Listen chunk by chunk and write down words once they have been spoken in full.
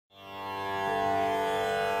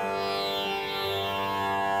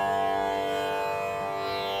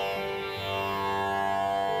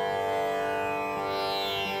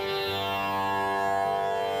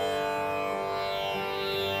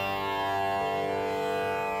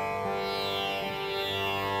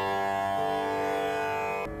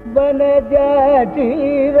Banajatiro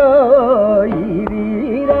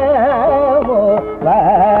iriramo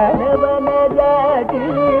Bana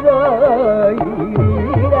banajatiro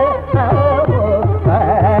iriramo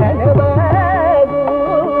Bana badu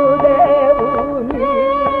devuni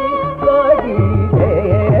Kodi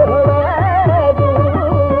devadu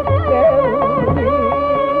devuni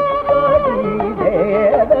Kodi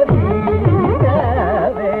devadina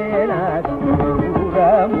vena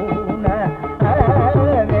duramuna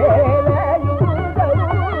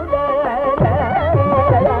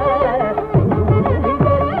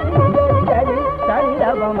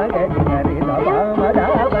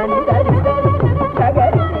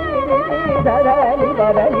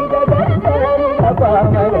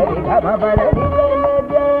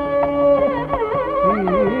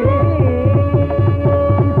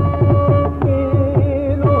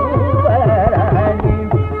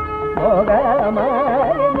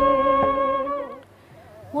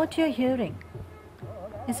What you are hearing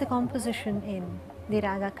is a composition in the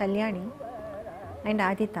Raga Kalyani and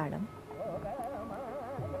Aditalam.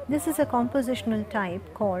 This is a compositional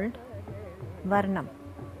type called Varnam.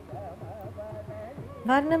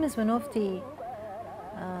 Varnam is one of the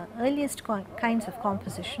earliest kinds of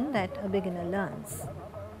composition that a beginner learns.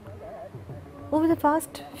 Over the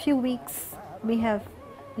past few weeks, we have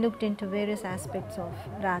looked into various aspects of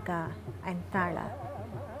Raga and Tala.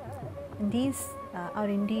 And these are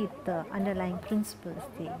indeed the underlying principles,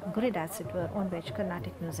 the grid as it were, on which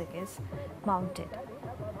Carnatic music is mounted.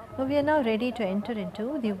 So we are now ready to enter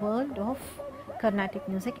into the world of Carnatic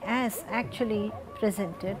music as actually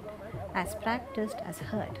presented, as practiced, as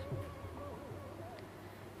heard.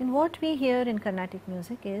 And what we hear in Carnatic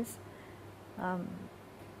music is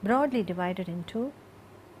broadly divided into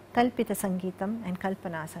Kalpita Sangeetam and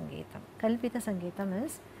Kalpana Sangeetam. Kalpita Sangeetam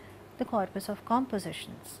is the corpus of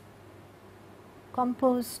compositions,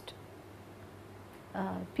 composed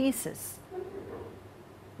pieces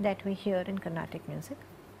that we hear in Carnatic music.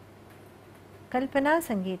 Kalpana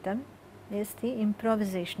Sangeetam is the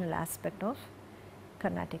improvisational aspect of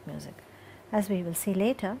Carnatic music. As we will see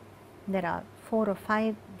later, there are 4 or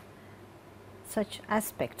 5 such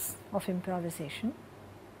aspects of improvisation.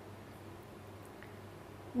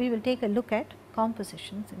 We will take a look at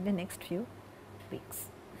compositions in the next few weeks.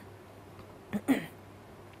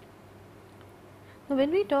 Now,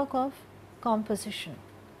 when we talk of composition,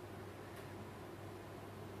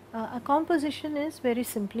 a composition is very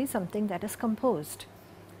simply something that is composed,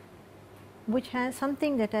 which has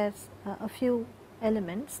something that has a few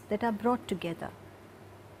elements that are brought together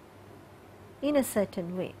in a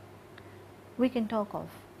certain way. We can talk of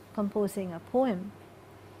composing a poem,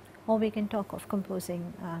 or we can talk of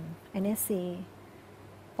composing an essay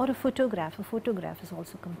or a photograph. A photograph is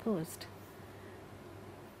also composed.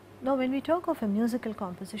 Now, when we talk of a musical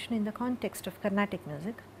composition in the context of Carnatic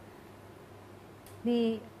music,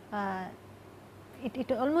 it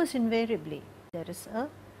almost invariably there is a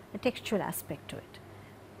textual aspect to it.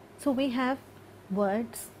 So, we have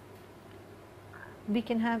words, we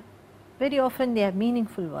can have, very often they are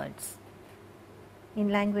meaningful words in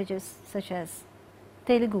languages such as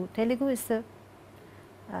Telugu. Telugu is the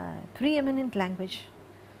preeminent language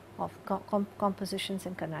of compositions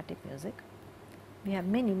in Carnatic music. We have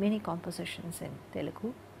many compositions in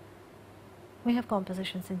Telugu. We have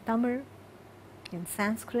compositions in Tamil, in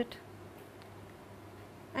Sanskrit,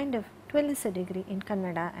 and to a lesser degree in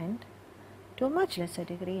Kannada, and to a much lesser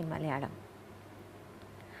degree in Malayalam.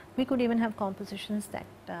 We could even have compositions that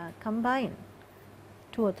combine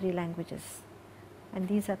 2 or 3 languages, and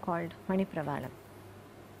these are called Manipravalam.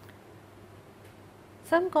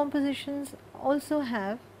 Some compositions also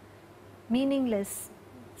have meaningless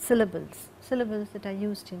syllables that are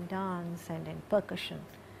used in dance and in percussion.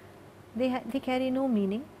 They carry no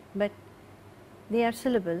meaning, but they are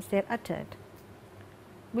syllables, they are uttered.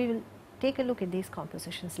 We will take a look at these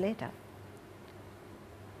compositions later.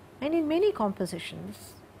 And in many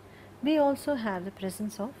compositions, we also have the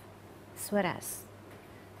presence of swaras.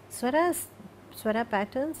 Swara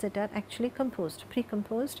patterns that are actually composed,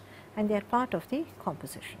 pre-composed, and they are part of the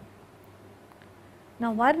composition.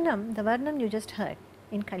 Now, Varnam, the Varnam you just heard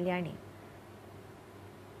in Kalyani,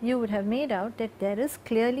 you would have made out that there is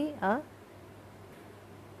clearly a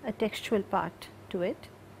textual part to it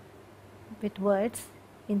with words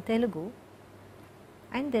in Telugu,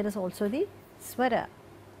 and there is also the swara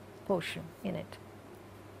portion in it.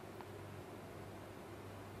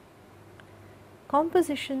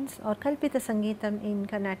 Compositions or Kalpita Sangeetam in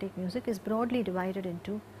Carnatic music is broadly divided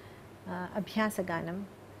into Abhyasa Ganam,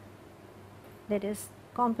 that is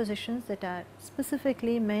compositions that are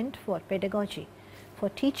specifically meant for pedagogy, for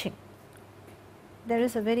teaching. there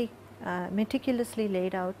is a very meticulously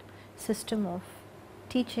laid out system of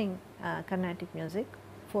teaching Carnatic music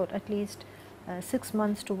for at least 6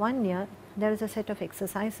 months to 1 year. There is a set of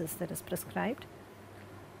exercises that is prescribed.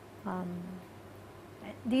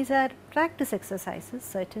 These are practice exercises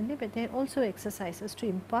certainly, but they are also exercises to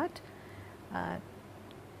impart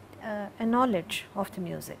a knowledge of the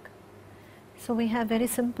music. So, we have very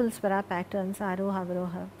simple swara patterns, aroha,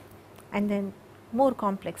 avaroha, and then more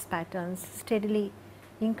complex patterns steadily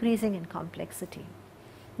increasing in complexity.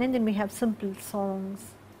 Then we have simple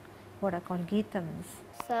songs, what are called geetams.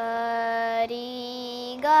 Sa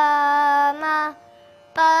ri ga ma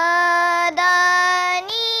pa da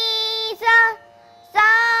ni sa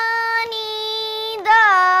ni da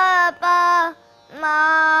pa ma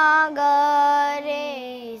ga re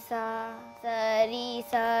sa. Sa ri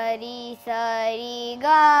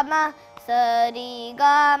ga ma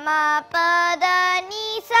pa da ni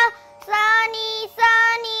sa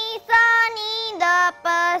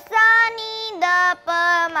ni da pa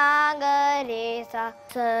ma ga re sa.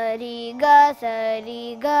 Sa ri ga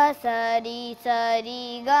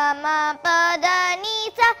ma pa da ni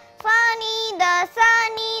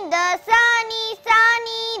sa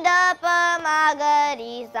ni da pa ma ga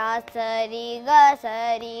re sa. Sa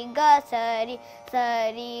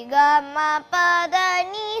ri ga ma pa da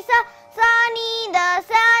ni sa ni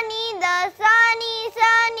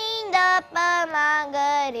da pa ma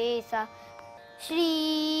ga re sa. Shri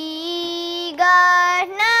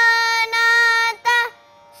Gananatha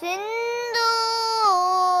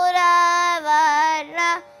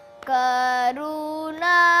Sindhuravarna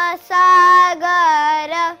Karuna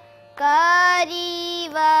Sagara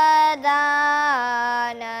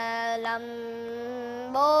Karivadana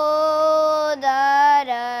Lambodara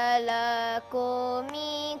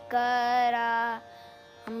Lakomikara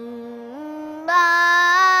Ambasuta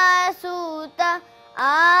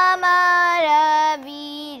Amara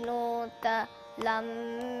Vinota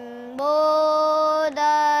Lambodara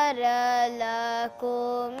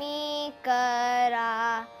Lakomikara.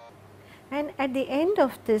 And at the end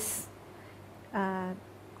of this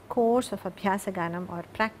course of Abhyasa Ganam or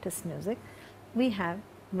practice music, we have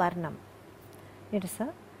Varnam. It is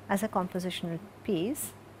as a compositional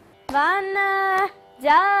piece. Vana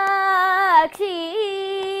Jakshi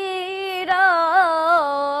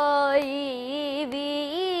Roi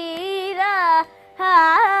Vira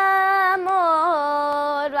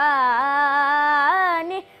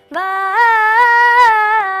Hamorvani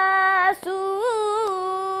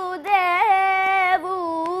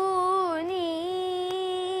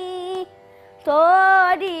Vasudevuni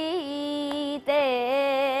Tori Te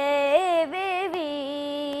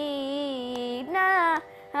Vivina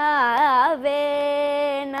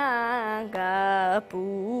Avena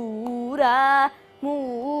Gapura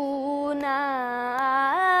Muna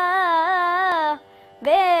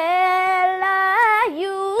Vela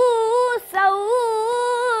Yu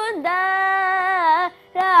Saundara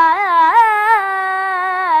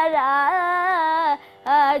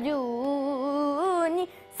Ajuni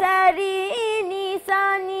Sarini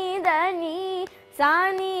Sani Dani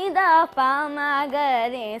Sani da pama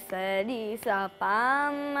gare sari sa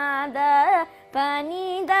pama da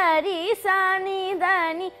pani dari sani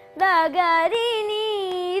dani da gari ni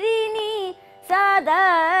rini sa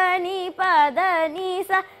dani padani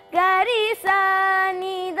sa gari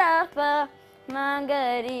sani da pa ma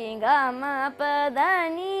gari ga ma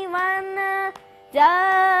padani vana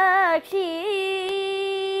jakshi.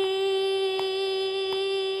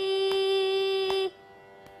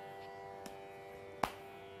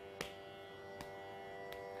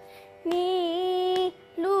 Ni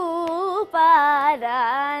luparani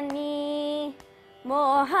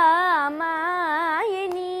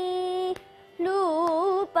mohamayani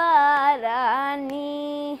luparani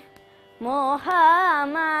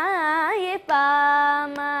mohamaye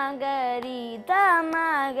pamagari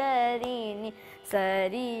damagarini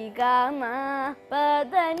sarigama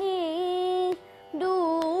padani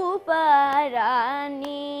duparani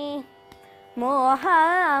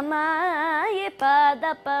mohamaye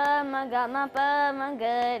pada pamagama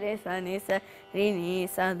pamagare sani sa rini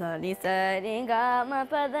sadani sarigama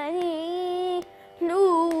padani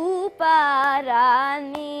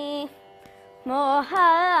luparani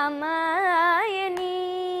mohamayani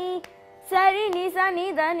sarini sani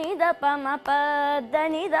dani da pama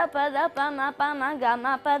padani da pada pama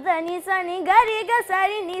pamagama padani sani gari ga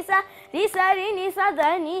sarini sa ri sarini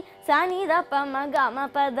sadani sani da pamagama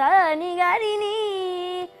padani garini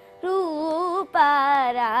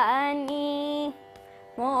ruparani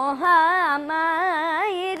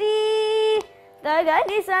mohamayri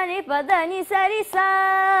dagani sani padani sari sa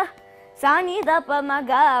Sani da pa ma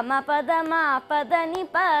ga ma pa da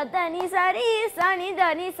ni sari sani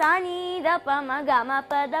da pa ma ga ma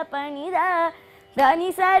pa da pa ni da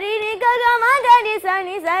ni sari ni ga ma da ni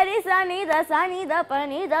sari sani da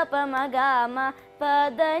pa ma ga ma pa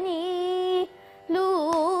da ni lu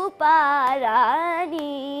pa ra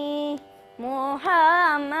ni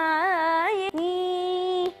mohamayani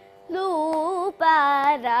lu pa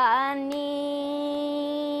ra ni.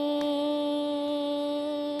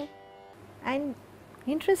 And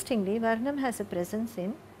interestingly, Varnam has a presence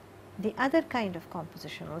in the other kind of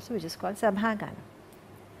composition also, which is called Sabhagana.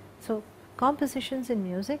 So, compositions in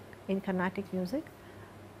music, in Carnatic music,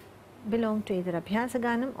 belong to either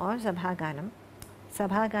Abhyasaganam or Sabhaganam.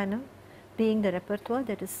 Sabhaganam being the repertoire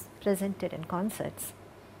that is presented in concerts.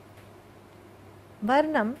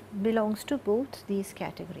 Varnam belongs to both these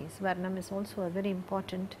categories. Varnam is also a very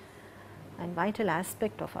important and vital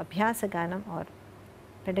aspect of Abhyasaganam or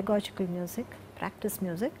pedagogical music, practice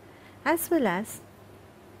music, as well as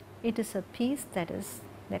it is a piece that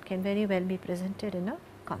can very well be presented in a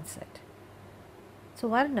concert. So,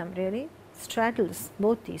 Varnam really straddles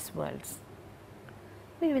both these worlds.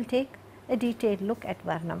 We will take a detailed look at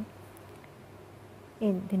Varnam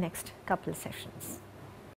in the next couple sessions.